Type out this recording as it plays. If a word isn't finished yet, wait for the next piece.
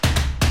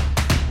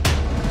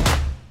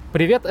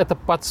Привет, это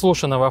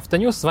 «Подслушано в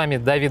Автоньюз». С вами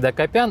Давид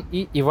Акопян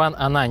и Иван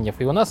Ананьев.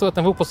 И у нас в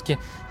этом выпуске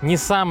не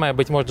самая,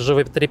 быть может,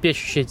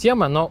 животрепещущая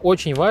тема, но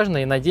очень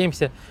важная и,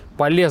 надеемся,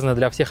 полезная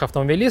для всех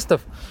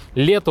автомобилистов.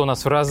 Лето у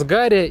нас в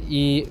разгаре,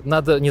 и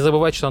надо не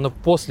забывать, что оно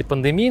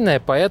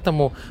послепандемийное,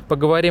 поэтому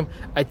поговорим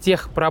о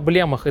тех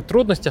проблемах и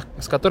трудностях,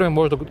 с которыми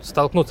могут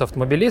столкнуться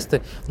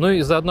автомобилисты, ну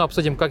и заодно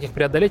обсудим, как их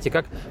преодолеть и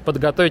как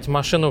подготовить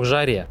машину к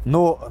жаре.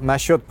 Ну,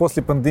 насчет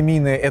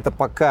послепандемийной это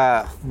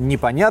пока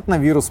непонятно,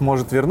 вирус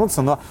может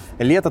вернуться, но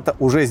лето-то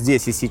уже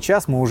здесь и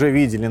сейчас. Мы уже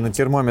видели на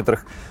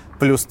термометрах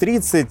плюс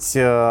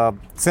 30.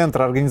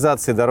 Центр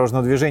организации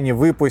дорожного движения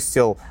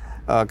выпустил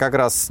как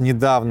раз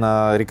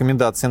недавно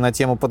рекомендации на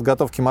тему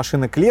подготовки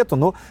машины к лету.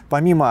 Но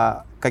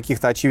помимо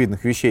каких-то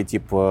очевидных вещей,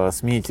 типа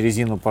сменить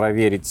резину,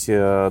 проверить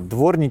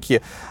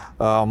дворники,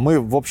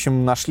 мы, в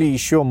общем, нашли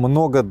еще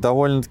много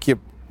довольно-таки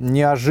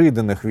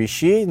неожиданных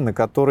вещей, на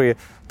которые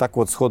так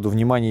вот сходу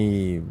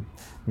внимания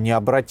не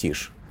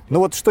обратишь. Ну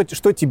вот что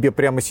тебе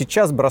прямо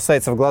сейчас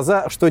бросается в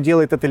глаза, что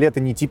делает это лето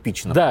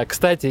нетипичным? Да,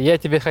 кстати, я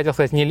тебе хотел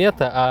сказать не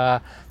лето,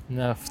 а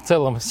в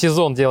целом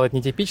сезон делать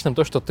нетипичным.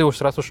 То, что ты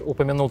раз уж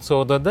упомянул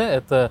ЦОДД,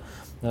 это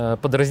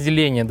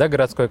подразделение, да,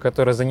 городское,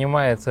 которое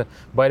занимается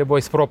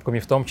борьбой с пробками,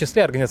 в том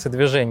числе организацией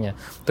движения.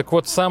 Так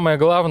вот, самое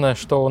главное,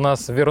 что у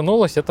нас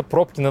вернулось, это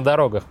пробки на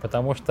дорогах,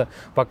 потому что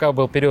пока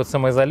был период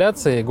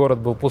самоизоляции, город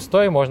был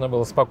пустой, можно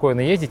было спокойно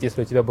ездить,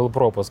 если у тебя был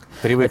пропуск.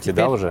 Привыкли,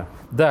 да, уже?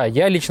 Да,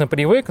 я лично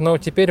привык, но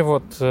теперь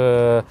вот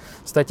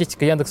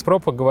статистика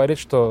Яндекс.Пробок говорит,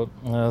 что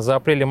за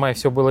апрель и май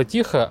все было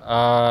тихо,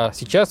 а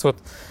сейчас вот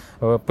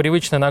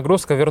привычная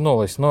нагрузка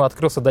вернулась. Но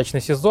открылся дачный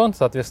сезон,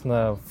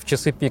 соответственно, в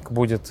часы пик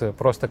будет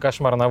просто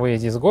кошмар на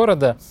выезде из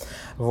города.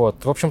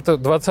 Вот. В общем-то,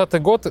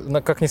 2020 год,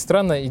 как ни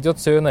странно, идет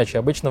все иначе.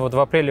 Обычно вот в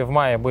апреле, в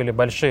мае были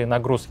большие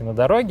нагрузки на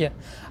дороге,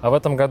 а в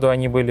этом году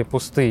они были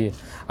пустые.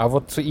 А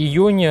вот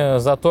июнь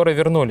заторы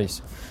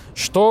вернулись.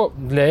 Что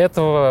для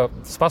этого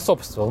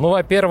способствовало? Ну,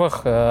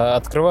 во-первых,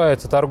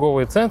 открываются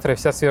торговые центры,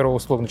 вся сфера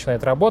услуг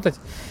начинает работать,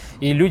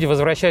 и люди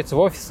возвращаются в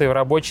офисы и в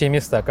рабочие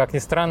места. Как ни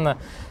странно,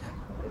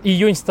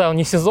 июнь стал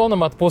не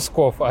сезоном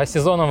отпусков, а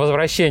сезоном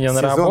возвращения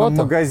на работу. Сезоном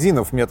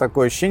магазинов, у меня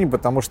такое ощущение,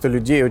 потому что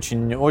людей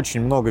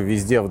очень много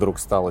везде вдруг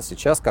стало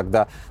сейчас,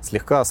 когда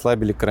слегка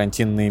ослабили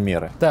карантинные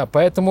меры. Да,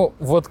 поэтому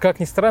вот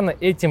как ни странно,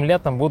 этим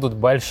летом будут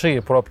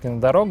большие пробки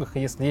на дорогах, и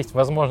если есть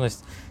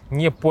возможность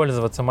не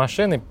пользоваться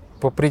машиной,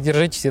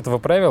 попридержитесь этого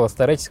правила,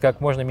 старайтесь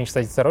как можно меньше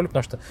садиться за руль,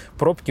 потому что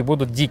пробки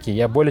будут дикие.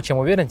 Я более чем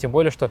уверен, тем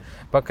более, что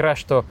пока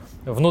что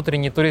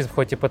внутренний туризм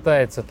хоть и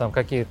пытается там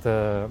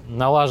какие-то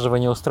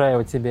налаживания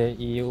устраивать себе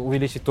и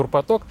увеличить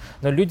турпоток,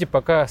 но люди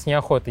пока с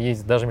неохотой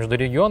ездят даже между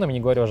регионами,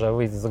 не говоря уже о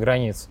выезде за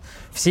границу.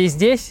 Все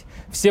здесь,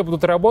 все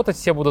будут работать,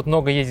 все будут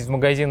много ездить в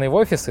магазины и в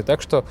офисы,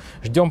 так что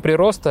ждем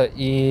прироста.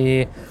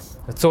 И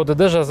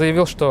ЦОДД же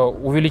заявил, что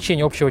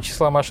увеличение общего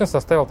числа машин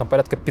составило там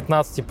порядка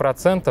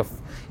 15%,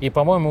 и,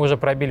 по-моему, уже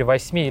пробили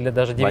 8 или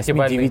даже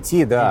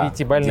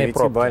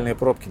 9-бальные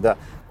пробки. Да.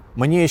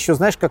 Мне еще,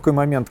 знаешь, какой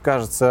момент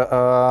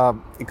кажется?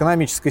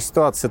 Экономическая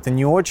ситуация-то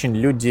не очень,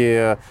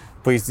 люди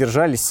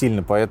поиздержались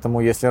сильно,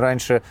 поэтому если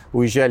раньше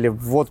уезжали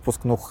в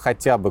отпуск, ну,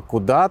 хотя бы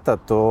куда-то,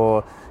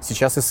 то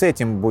сейчас и с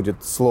этим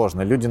будет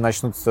сложно. Люди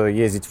начнут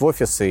ездить в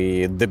офисы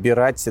и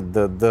добирать,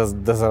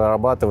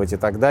 дозарабатывать и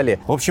так далее.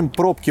 В общем,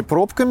 пробки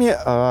пробками,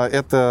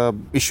 это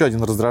еще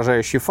один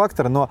раздражающий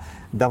фактор, но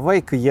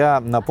давай-ка я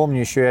напомню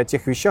еще и о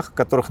тех вещах, о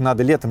которых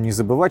надо летом не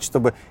забывать,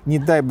 чтобы, не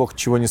дай бог,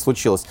 чего не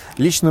случилось.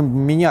 Лично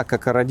меня,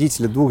 как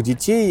родителя 2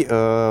 детей,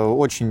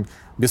 очень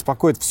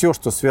беспокоит все,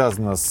 что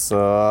связано с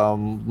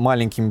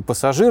маленькими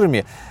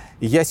пассажирами.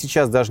 И я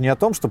сейчас даже не о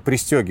том, что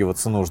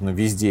пристегиваться нужно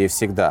везде и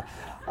всегда,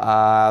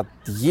 а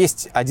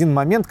есть один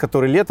момент,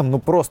 который летом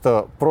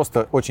просто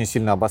очень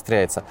сильно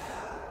обостряется.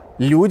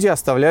 Люди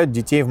оставляют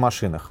детей в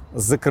машинах,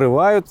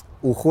 закрывают,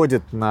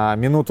 уходят на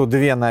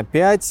минуту-две, на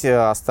 5,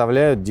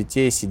 оставляют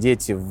детей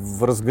сидеть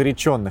в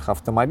разгоряченных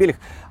автомобилях.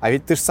 А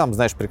ведь ты же сам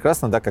знаешь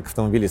прекрасно, да, как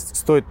автомобилист,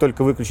 стоит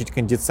только выключить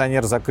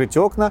кондиционер, закрыть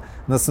окна,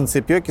 на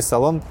солнцепёке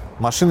салон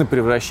машины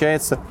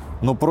превращается,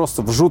 ну,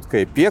 просто в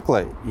жуткое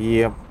пекло.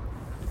 И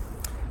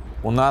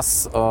у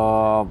нас,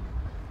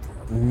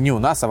 не у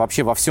нас, а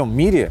вообще во всем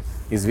мире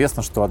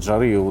известно, что от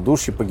жары и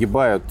удушья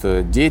погибают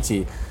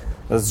дети.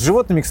 С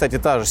животными, кстати,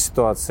 та же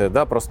ситуация,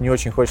 да, просто не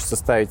очень хочется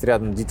ставить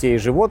рядом детей и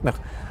животных,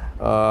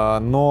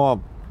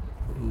 но,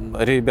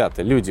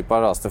 ребята, люди,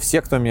 пожалуйста,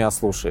 все, кто меня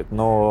слушает,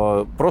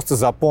 но просто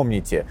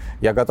запомните,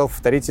 я готов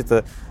повторить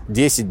это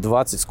 10,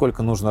 20,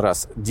 сколько нужно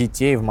раз,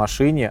 детей в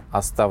машине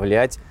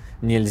оставлять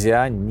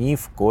нельзя ни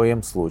в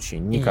коем случае,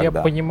 никогда.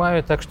 Я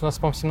понимаю, так что у нас,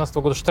 по-моему, 2017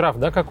 года штраф,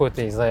 да,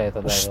 какой-то из-за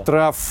этого? Даже?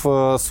 Штраф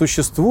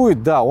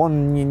существует, да,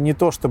 он не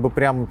то чтобы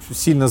прям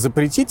сильно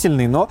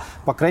запретительный, но,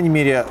 по крайней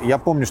мере, я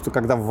помню, что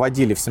когда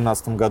вводили в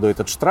 2017 году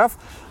этот штраф,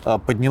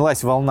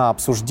 поднялась волна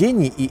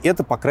обсуждений, и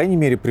это, по крайней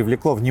мере,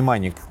 привлекло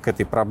внимание к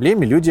этой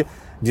проблеме. Люди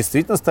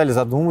действительно стали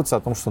задумываться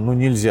о том, что, ну,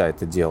 нельзя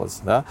это делать,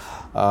 да.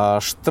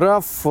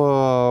 Штраф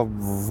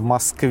в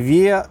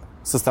Москве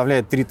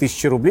составляет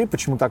 3000 рублей.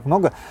 Почему так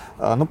много?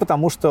 Ну,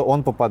 потому что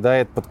он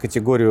попадает под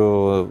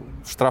категорию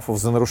штрафов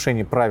за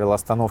нарушение правил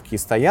остановки и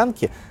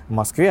стоянки. В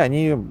Москве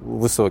они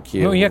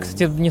высокие. Ну, я,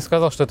 кстати, не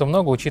сказал, что это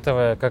много,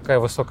 учитывая, какая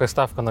высокая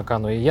ставка на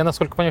кону. И я,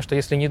 насколько понимаю, что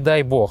если, не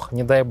дай бог,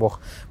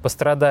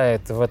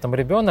 пострадает в этом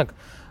ребенок,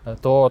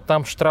 то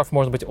там штраф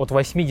может быть от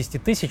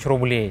 80 тысяч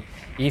рублей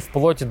и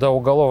вплоть до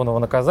уголовного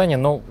наказания.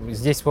 Но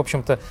здесь, в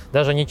общем-то,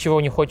 даже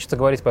ничего не хочется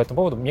говорить по этому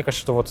поводу. Мне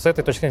кажется, что вот с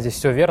этой точки зрения здесь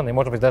все верно, и,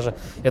 может быть, даже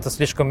это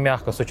слишком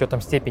мягко с учетом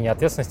степени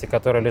ответственности,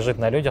 которая лежит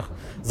на людях,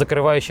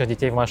 закрывающих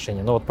детей в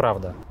машине. Ну вот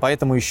правда.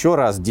 Поэтому еще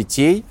раз,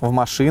 детей в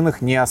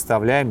машинах не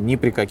оставляем ни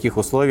при каких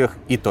условиях,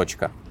 и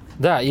точка.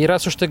 Да, и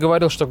раз уж ты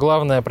говорил, что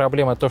главная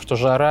проблема то, что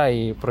жара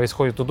и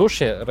происходит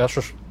удушье, раз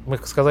уж мы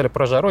сказали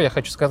про жару, я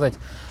хочу сказать,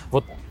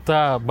 вот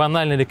та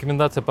банальная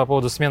рекомендация по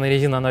поводу смены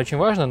резины, она очень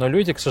важна, но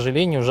люди, к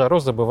сожалению, в жару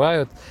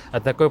забывают о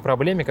такой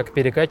проблеме, как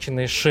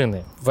перекачанные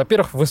шины.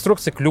 Во-первых, в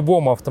инструкции к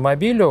любому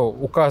автомобилю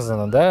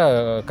указано,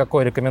 да,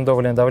 какое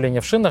рекомендованное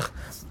давление в шинах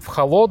в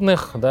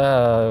холодных,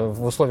 да,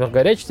 в условиях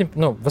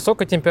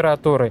высокой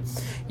температуры.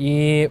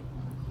 И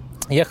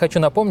я хочу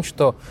напомнить,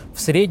 что в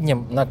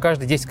среднем на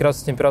каждые 10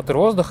 градусов температуры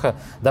воздуха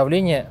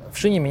давление в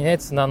шине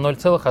меняется на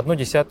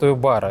 0,1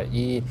 бара.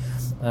 И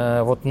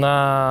вот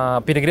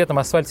на перегретом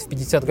асфальте в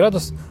 50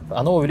 градусов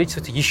оно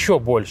увеличивается еще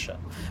больше.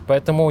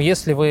 Поэтому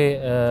если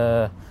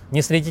вы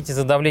не следите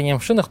за давлением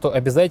в шинах, то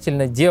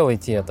обязательно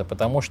делайте это,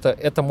 потому что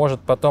это может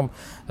потом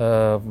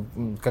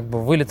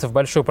вылиться в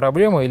большую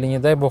проблему или, не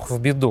дай бог, в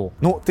беду.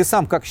 Ну, ты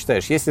сам как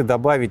считаешь, если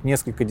добавить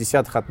несколько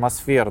десятых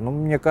атмосфер,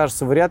 мне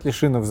кажется, вряд ли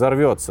шина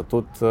взорвется.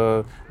 Тут,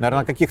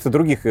 наверное, о каких-то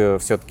других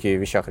все-таки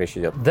вещах речь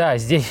идет. Да,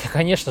 здесь,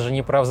 конечно же,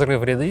 не про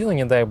взрыв резины,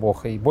 не дай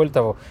бог. И более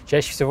того,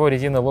 чаще всего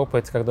резина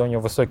лопается, когда у нее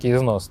высокий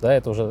износ. Да,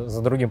 это уже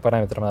за другим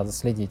параметром надо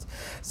следить.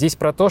 Здесь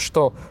про то,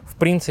 что, в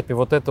принципе,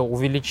 вот это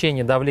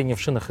увеличение давления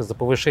в шинах из-за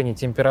повышения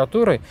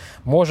температуры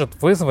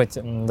может вызвать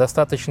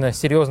достаточно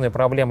серьезные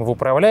проблемы в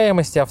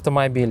управляемости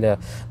автомобиля,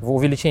 в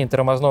увеличении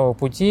тормозного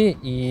пути,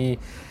 и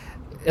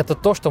это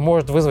то, что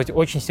может вызвать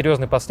очень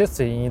серьезные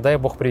последствия и, не дай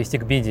бог, привести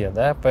к беде.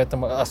 Да?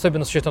 Поэтому,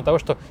 особенно с учетом того,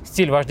 что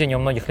стиль вождения у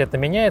многих лето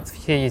меняется,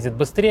 все ездят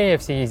быстрее,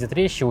 все ездят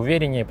резче,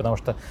 увереннее, потому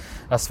что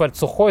асфальт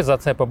сухой,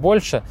 зацепа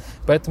больше.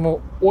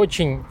 Поэтому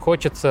очень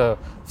хочется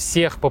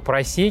всех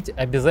попросить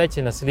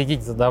обязательно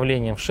следить за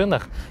давлением в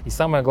шинах. И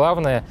самое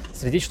главное,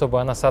 следить,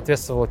 чтобы она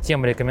соответствовала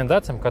тем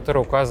рекомендациям,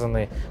 которые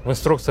указаны в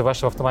инструкции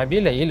вашего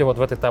автомобиля или вот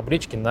в этой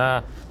табличке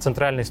на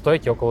центральной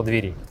стойке около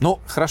двери. Ну,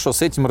 хорошо,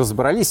 с этим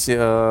разобрались.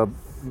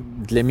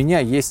 Для меня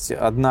есть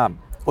одна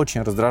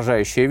очень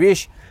раздражающая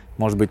вещь,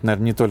 может быть,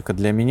 наверное, не только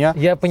для меня.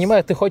 Я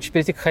понимаю, ты хочешь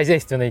перейти к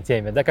хозяйственной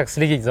теме, да, как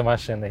следить за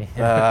машиной,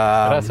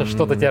 раз уж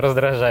что-то тебя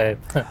раздражает.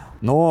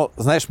 Ну,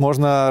 знаешь,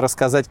 можно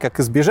рассказать, как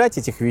избежать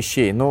этих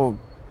вещей, но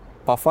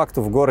по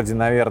факту в городе,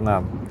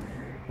 наверное,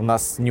 у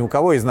нас ни у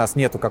кого из нас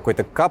нету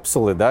какой-то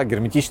капсулы, да,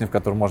 герметичной, в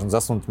которую можно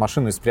засунуть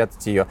машину и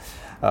спрятать ее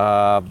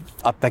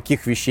от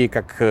таких вещей,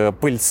 как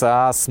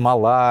пыльца,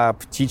 смола,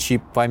 птичий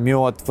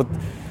помет. Вот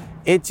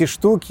эти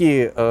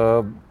штуки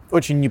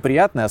очень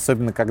неприятные,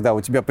 особенно когда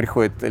у тебя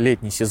приходит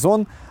летний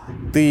сезон,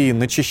 ты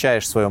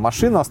начищаешь свою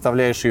машину,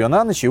 оставляешь ее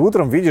на ночь, и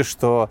утром видишь,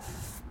 что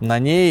на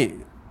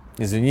ней,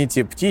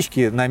 извините,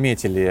 птички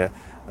наметили.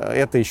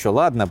 Это еще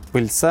ладно,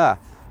 пыльца,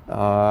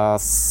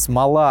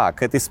 смола.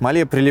 К этой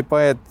смоле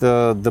прилипает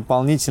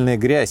дополнительная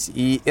грязь,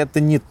 и это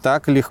не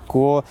так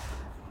легко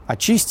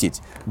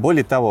очистить.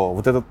 Более того,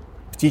 вот этот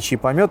птичий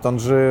помет, он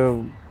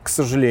же, к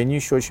сожалению,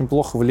 еще очень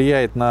плохо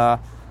влияет на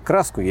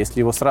краску, если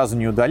его сразу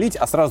не удалить,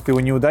 а сразу ты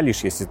его не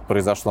удалишь, если это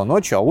произошло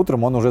ночью, а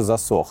утром он уже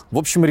засох. В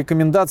общем,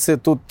 рекомендация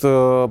тут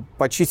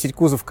почистить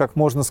кузов как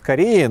можно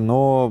скорее,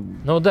 но...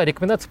 Ну да,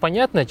 рекомендация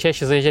понятная,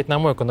 чаще заезжать на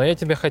мойку, но я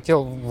тебя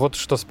хотел вот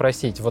что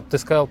спросить. Вот ты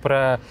сказал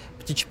про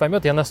птичий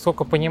помет, я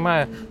насколько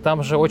понимаю,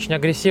 там же очень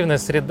агрессивная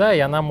среда, и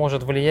она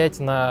может влиять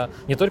на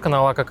не только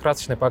на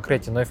лакокрасочное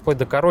покрытие, но и вплоть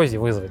до коррозии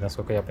вызвать,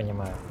 насколько я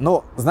понимаю.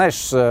 Ну,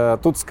 знаешь,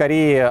 тут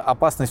скорее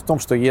опасность в том,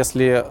 что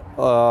если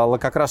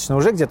лакокрасочное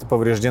уже где-то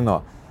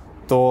повреждено,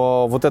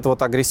 то вот эта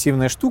вот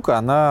агрессивная штука,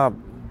 она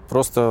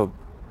просто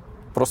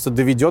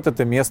доведет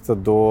это место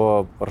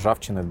до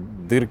ржавчины,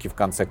 дырки в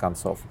конце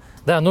концов.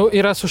 Да, ну и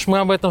раз уж мы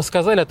об этом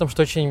сказали, о том,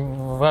 что очень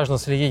важно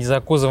следить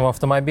за кузовом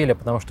автомобиля,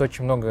 потому что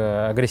очень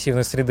много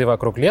агрессивной среды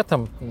вокруг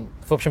летом,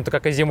 в общем-то,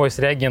 как и зимой с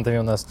реагентами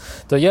у нас,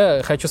 то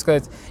я хочу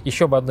сказать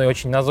еще об одной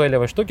очень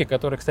назойливой штуке,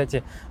 которая,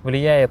 кстати,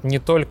 влияет не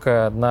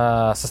только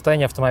на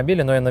состояние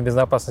автомобиля, но и на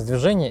безопасность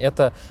движения.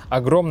 Это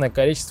огромное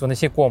количество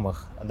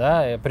насекомых.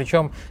 Да?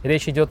 Причем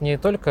речь идет не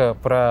только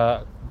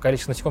про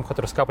количество насекомых,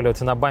 которые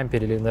скапливаются на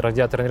бампере или на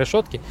радиаторной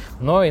решетке,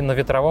 но и на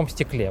ветровом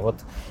стекле. Вот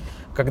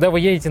Когда вы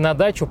едете на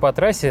дачу по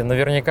трассе,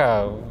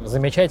 наверняка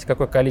замечаете,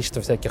 какое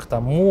количество всяких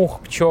там мух,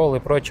 пчел и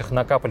прочих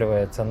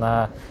накапливается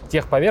на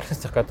тех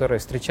поверхностях, которые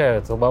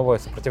встречают лобовое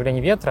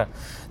сопротивление ветра.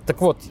 Так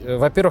вот,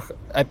 во-первых,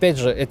 опять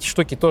же, эти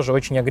штуки тоже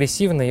очень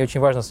агрессивны, и очень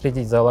важно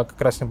следить за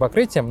лакокрасочным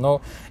покрытием,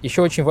 но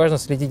еще очень важно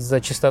следить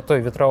за чистотой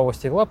ветрового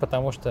стекла,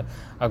 потому что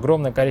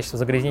огромное количество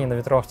загрязнений на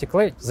ветровом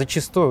стекле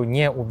зачастую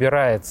не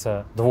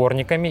убирается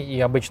дворниками и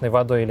обычной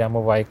водой или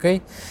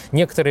омывайкой.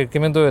 Некоторые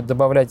рекомендуют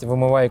добавлять в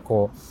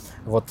омывайку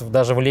вот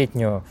даже в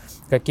летнюю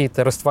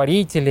какие-то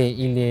растворители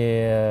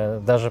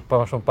или даже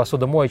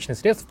посудомоечные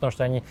средства, потому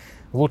что они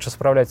лучше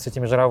справляются с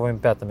этими жировыми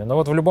пятнами. Но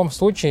вот в любом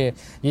случае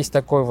есть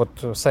такой вот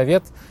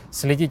совет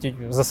следить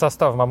за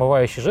составом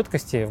омывающей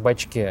жидкости в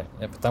бачке,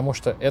 потому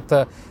что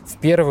это в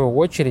первую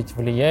очередь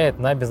влияет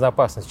на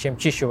безопасность. Чем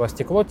чище у вас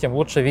стекло, тем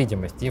лучше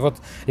видимость. И вот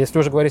если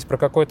уже говорить про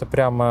какой-то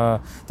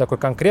прямо такой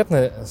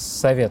конкретный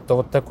совет, то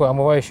вот такую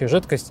омывающую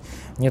жидкость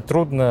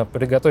нетрудно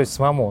приготовить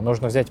самому.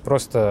 Нужно взять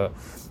просто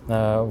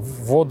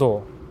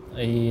воду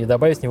и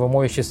добавить в него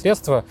моющее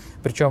средство,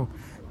 причем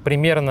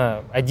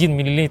примерно 1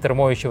 мл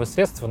моющего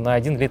средства на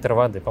 1 литр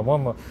воды.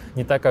 По-моему,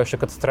 не такая уж и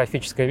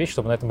катастрофическая вещь,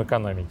 чтобы на этом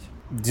экономить.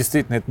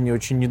 Действительно, это не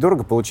очень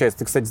недорого получается.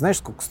 Ты, кстати, знаешь,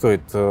 сколько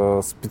стоит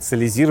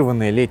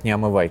специализированная летняя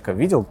омывайка?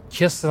 Видел?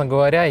 Честно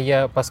говоря,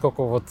 я,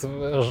 поскольку вот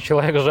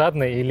человек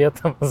жадный и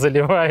летом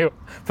заливаю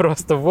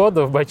просто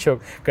воду в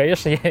бачок,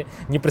 конечно, я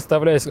не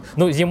представляю.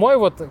 Ну, зимой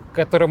вот,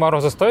 которые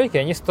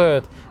морозостойкие, они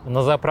стоят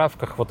на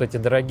заправках вот эти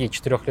дорогие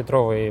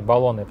 4-литровые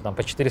баллоны там,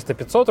 по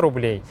 400-500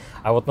 рублей,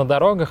 а вот на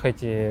дорогах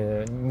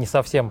эти не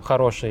совсем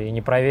хорошие и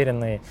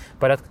непроверенные,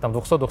 порядка там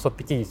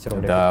 200-250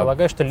 рублей. Да, я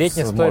полагаю, что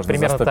летние стоят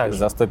примерно так же.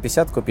 За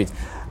 150 купить.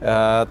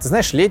 Ты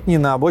знаешь, летние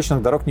на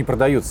обочинах дорог не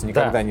продаются,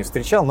 никогда не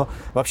встречал, но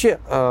вообще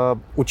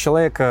у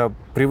человека,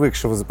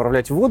 привыкшего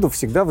заправлять воду,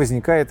 всегда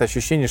возникает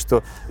ощущение,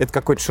 что это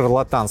какое-то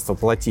шарлатанство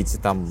платить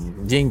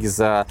там деньги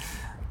за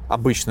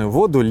обычную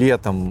воду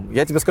летом.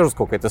 Я тебе скажу,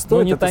 сколько это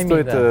стоит. Это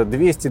стоит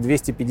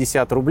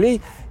 200-250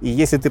 рублей, и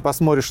если ты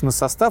посмотришь на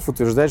состав,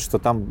 утверждает, что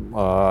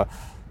там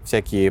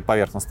всякие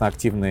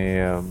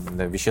поверхностно-активные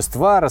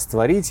вещества,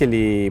 растворители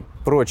и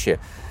прочее.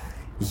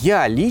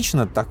 Я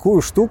лично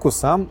такую штуку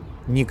сам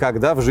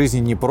никогда в жизни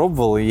не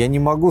пробовал, и я не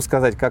могу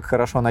сказать, как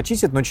хорошо она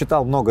чистит, но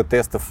читал много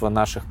тестов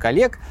наших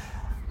коллег.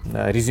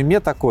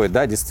 Резюме такое,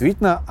 да,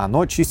 действительно,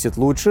 оно чистит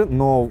лучше,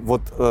 но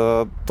вот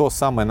то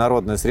самое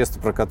народное средство,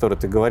 про которое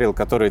ты говорил,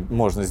 которое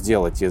можно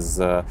сделать из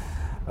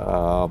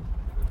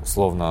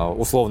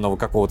условного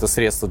какого-то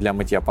средства для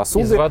мытья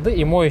посуды. Из воды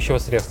и моющего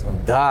средства.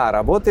 Да,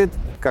 работает,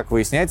 как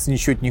выясняется,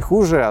 ничуть не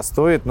хуже, а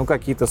стоит,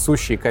 какие-то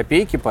сущие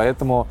копейки,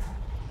 поэтому,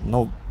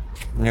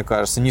 мне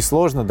кажется,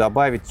 несложно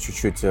добавить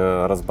чуть-чуть,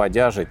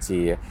 разбодяжить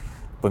и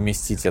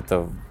поместить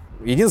это.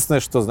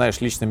 Единственное, что,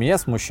 знаешь, лично меня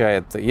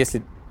смущает,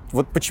 если...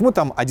 Вот почему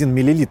там 1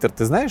 миллилитр,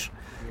 ты знаешь?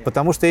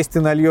 Потому что если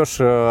ты нальешь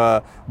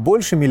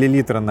больше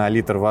миллилитра на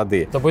литр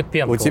воды, то будет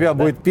пенка, у тебя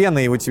будет пена,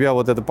 и у тебя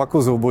вот это по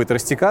кузову будет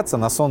растекаться.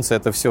 На солнце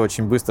это все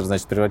очень быстро,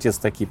 значит, превратится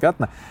в такие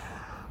пятна.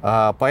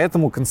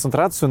 Поэтому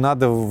концентрацию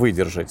надо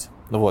выдержать.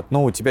 Вот.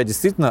 Но у тебя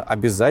действительно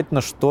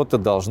обязательно что-то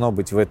должно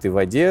быть в этой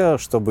воде,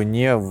 чтобы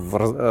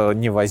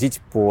не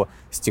возить по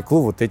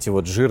стеклу вот эти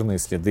вот жирные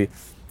следы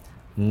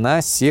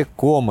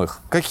насекомых.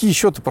 Какие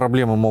еще-то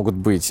проблемы могут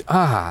быть?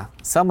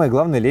 Самая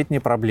главная летняя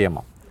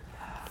проблема.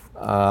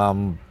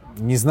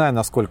 Не знаю,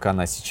 насколько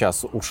она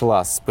сейчас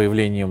ушла с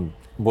появлением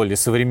более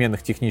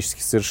современных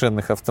технически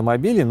совершенных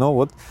автомобилей, но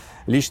вот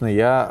лично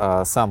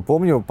я сам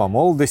помню, по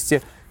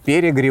молодости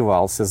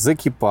перегревался,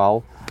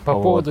 закипал. По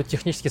поводу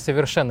технически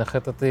совершенных,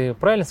 это ты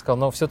правильно сказал,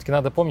 но все-таки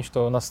надо помнить,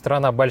 что у нас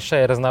страна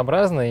большая и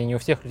разнообразная, и не у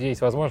всех людей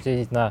есть возможность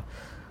ездить на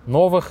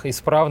новых,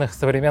 исправных,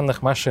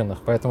 современных машинах.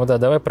 Поэтому, да,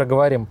 давай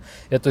проговорим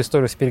эту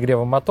историю с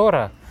перегревом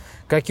мотора.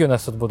 Какие у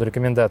нас тут будут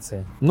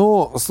рекомендации?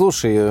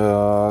 Слушай,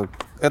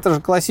 это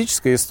же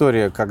классическая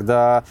история,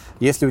 когда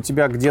если у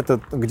тебя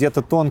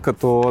где-то тонко,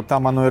 то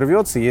там оно и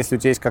рвется. Если у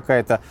тебя есть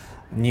какая-то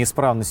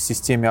неисправность в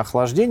системе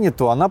охлаждения,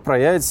 то она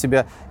проявит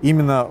себя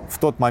именно в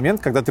тот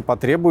момент, когда ты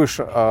потребуешь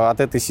от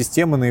этой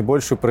системы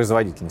наибольшую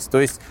производительность,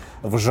 то есть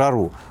в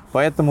жару.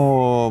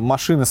 Поэтому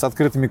машины с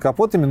открытыми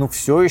капотами,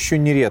 все еще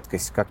не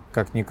редкость,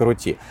 как ни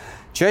крути.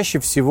 Чаще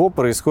всего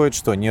происходит,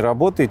 что не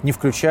работает, не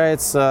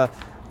включается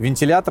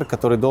вентилятор,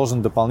 который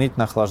должен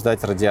дополнительно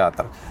охлаждать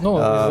радиатор.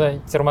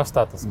 Из-за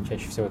термостата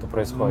чаще всего это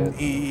происходит.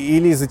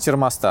 Или из-за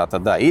термостата,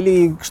 да.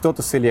 Или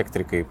что-то с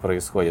электрикой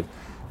происходит.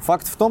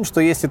 Факт в том,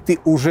 что если ты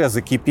уже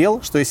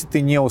закипел, что если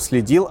ты не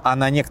уследил, а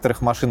на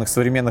некоторых машинах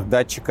современных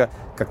датчика,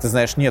 как ты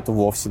знаешь, нету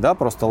вовсе, да,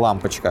 просто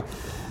лампочка,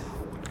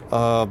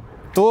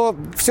 то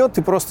все,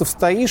 ты просто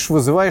встоишь,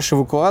 вызываешь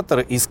эвакуатор,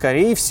 и,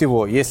 скорее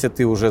всего, если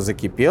ты уже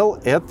закипел,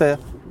 это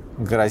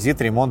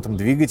грозит ремонтом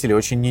двигателя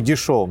очень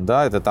недешевым,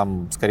 да, это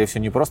там, скорее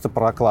всего, не просто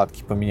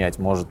прокладки поменять,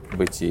 может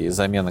быть и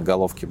замена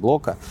головки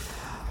блока.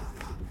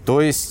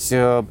 То есть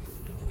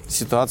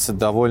ситуация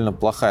довольно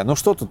плохая.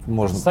 Что тут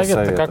можно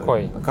посоветовать? Совет-то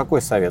какой?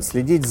 Какой совет?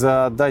 Следить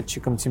за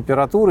датчиком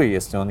температуры,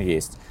 если он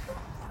есть.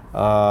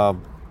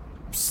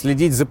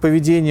 следить за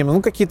поведением,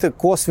 ну, какие-то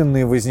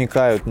косвенные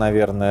возникают,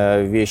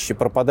 наверное, вещи,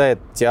 пропадает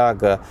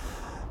тяга.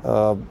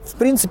 В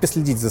принципе,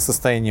 следить за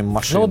состоянием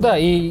машины. Ну да,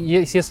 и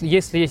если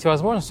есть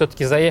возможность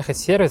все-таки заехать в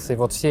сервис, и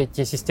вот все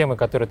те системы,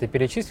 которые ты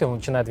перечислил,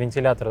 начиная от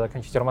вентилятора,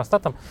 заканчивая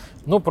термостатом,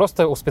 ну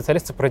просто у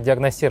специалиста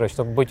продиагностировать,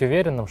 чтобы быть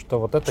уверенным, что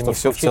вот это что не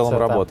все случится. В целом там,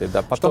 работает,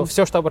 да. Потом... Что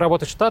все, что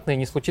работает штатно, и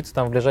не случится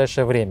там в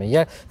ближайшее время.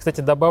 Я, кстати,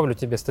 добавлю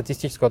тебе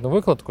статистическую одну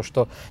выкладку,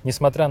 что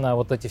несмотря на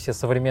вот эти все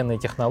современные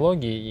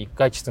технологии и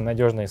качественные,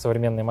 надежные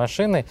современные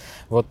машины,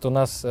 вот у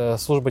нас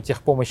служба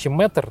техпомощи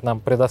Метр нам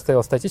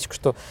предоставила статистику,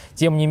 что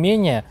тем не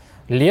менее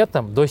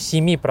летом до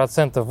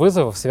 7%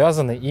 вызовов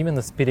связаны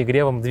именно с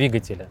перегревом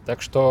двигателя.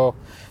 Так что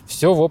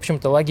все, в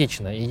общем-то,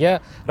 логично. И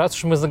раз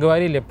уж мы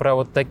заговорили про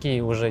вот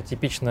такие уже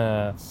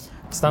типично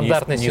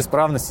стандартные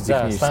неисправности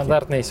технические. Да,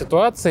 стандартные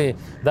ситуации,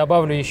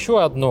 добавлю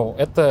еще одну.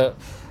 Это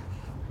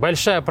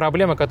большая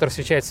проблема, которая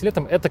встречается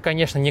летом. Это,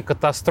 конечно, не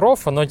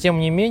катастрофа, но тем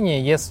не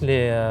менее,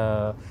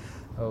 если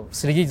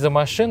следить за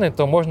машиной,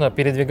 то можно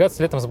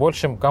передвигаться летом с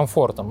большим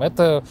комфортом.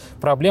 Это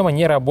проблема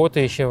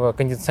неработающего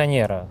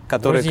кондиционера.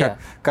 Который,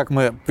 как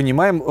мы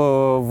понимаем,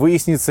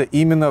 выяснится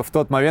именно в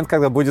тот момент,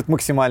 когда будет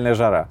максимальная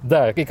жара.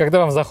 Да, и когда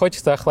вам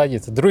захочется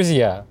охладиться.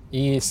 Друзья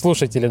и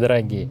слушатели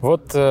дорогие,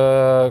 вот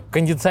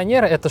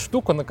кондиционер – это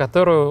штука, на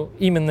которую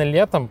именно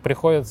летом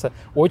приходится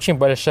очень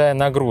большая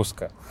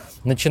нагрузка.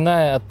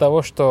 Начиная от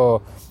того,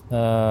 что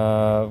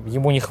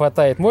ему не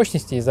хватает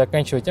мощности, и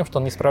заканчивая тем, что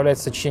он не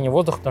справляется с очищением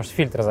воздуха, потому что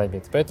фильтр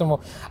забит.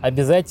 Поэтому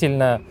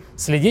обязательно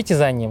следите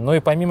за ним. Ну и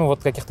помимо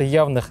вот каких-то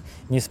явных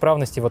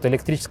неисправностей вот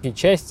электрической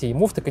части и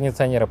муфты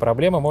кондиционера,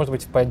 проблема может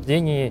быть в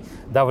падении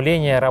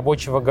давления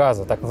рабочего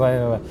газа, так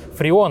называемого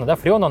фреона. Да,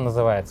 фреон он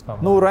называется,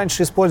 по-моему. Ну,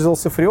 раньше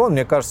использовался фреон,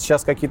 мне кажется,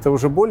 сейчас какие-то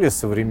уже более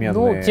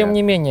современные. Ну, тем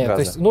не менее,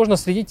 газы. То есть нужно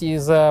следить и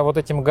за вот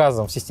этим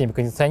газом в системе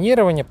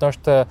кондиционирования, потому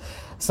что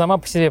сама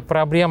по себе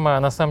проблема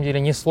на самом деле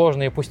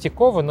несложная и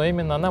пустяковая, но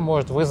именно она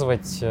может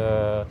вызвать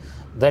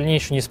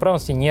дальнейшую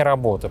неисправность и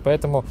неработу.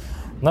 Поэтому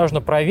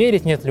нужно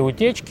проверить, нет ли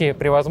утечки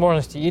при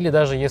возможности, или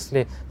даже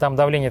если там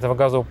давление этого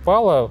газа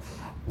упало,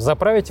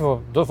 заправить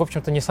его, в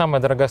общем-то, не самая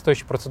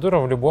дорогостоящая процедура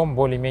в любом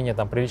более-менее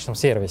там приличном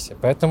сервисе.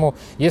 Поэтому,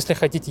 если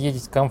хотите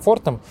ездить с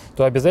комфортом,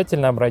 то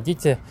обязательно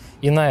обратите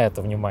и на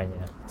это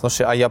внимание.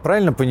 Слушай, а я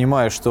правильно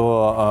понимаю,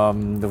 что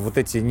вот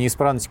эти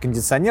неисправности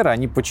кондиционера,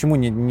 они почему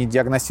не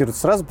диагностируют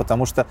сразу?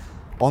 Потому что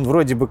он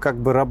вроде бы как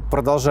бы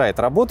продолжает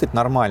работать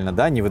нормально,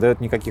 да, не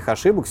выдает никаких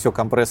ошибок, все,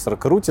 компрессор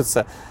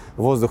крутится,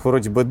 воздух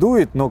вроде бы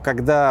дует, но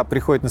когда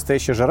приходит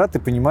настоящая жара, ты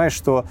понимаешь,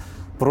 что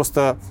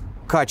просто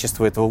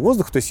качество этого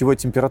воздуха, то есть его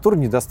температура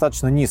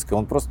недостаточно низкая,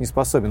 он просто не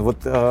способен. Вот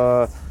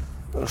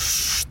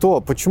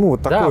почему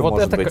вот такое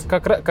может быть? Да,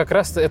 вот это как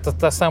раз это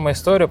та самая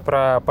история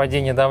про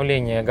падение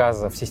давления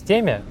газа в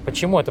системе.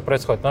 Почему это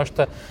происходит? Потому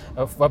что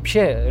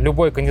вообще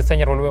любой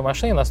кондиционер в любой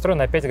машине настроен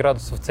на 5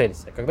 градусов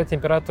Цельсия. Когда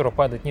температура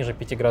падает ниже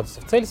 5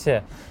 градусов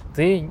Цельсия,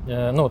 то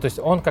есть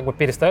он как бы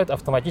перестает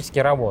автоматически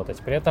работать.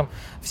 При этом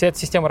вся эта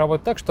система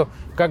работает так, что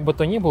как бы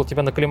то ни было, у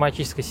тебя на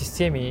климатической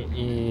системе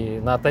и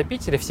на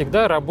отопителе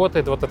всегда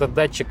работает вот этот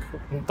датчик,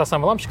 та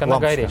самая лампочка, она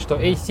горит, что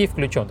AC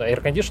включен,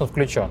 Air Condition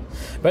включен.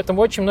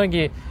 Поэтому очень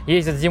многие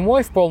ездят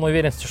зимой в полной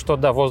уверенности, что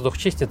да, воздух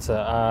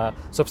чистится, а,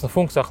 собственно,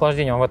 функцию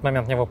охлаждения он в этот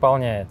момент не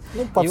выполняет.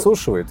 Ну,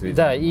 подсушивает, видимо.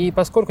 Да, и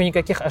поскольку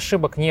никаких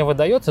ошибок не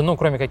выдается,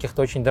 кроме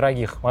каких-то очень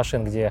дорогих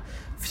машин, где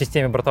в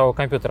системе бортового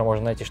компьютера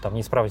можно найти, что там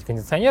неисправность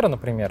кондиционера,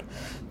 например,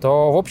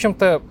 то, в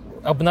общем-то,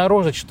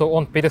 обнаружить, что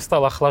он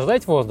перестал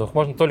охлаждать воздух,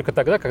 можно только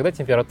тогда, когда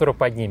температура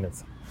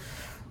поднимется.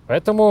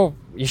 Поэтому,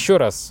 еще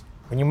раз,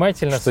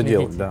 внимательно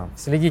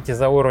следите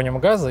за уровнем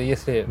газа.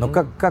 Если... Но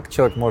как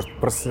человек может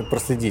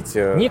проследить?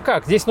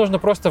 Никак. Здесь нужно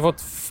просто вот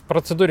в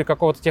процедуре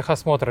какого-то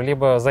техосмотра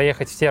либо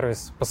заехать в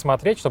сервис,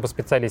 посмотреть, чтобы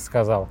специалист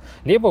сказал,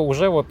 либо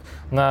уже вот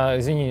на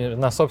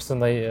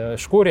собственной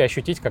шкуре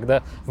ощутить,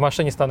 когда в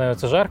машине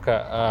становится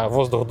жарко, а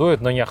воздух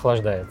дует, но не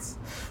охлаждается.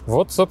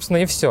 Вот, собственно,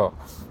 и все.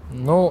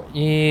 Ну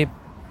и,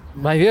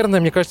 наверное,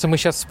 мне кажется, мы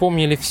сейчас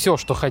вспомнили все,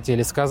 что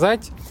хотели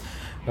сказать.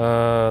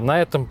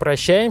 На этом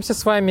прощаемся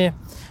с вами.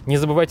 Не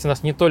забывайте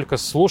нас не только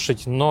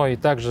слушать, но и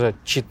также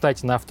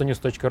читать на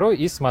autonews.ru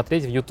и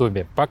смотреть в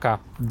Ютубе. Пока.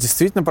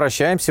 Действительно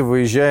прощаемся,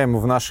 выезжаем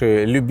в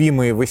наши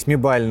любимые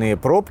 8-бальные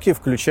пробки,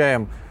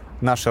 включаем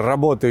наши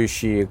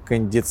работающие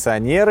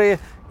кондиционеры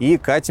и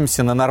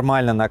катимся на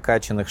нормально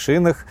накачанных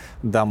шинах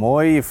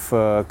домой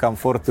в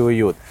комфорт и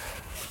уют.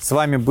 С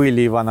вами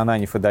были Иван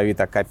Ананьев и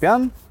Давид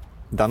Акопян.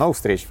 До новых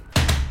встреч!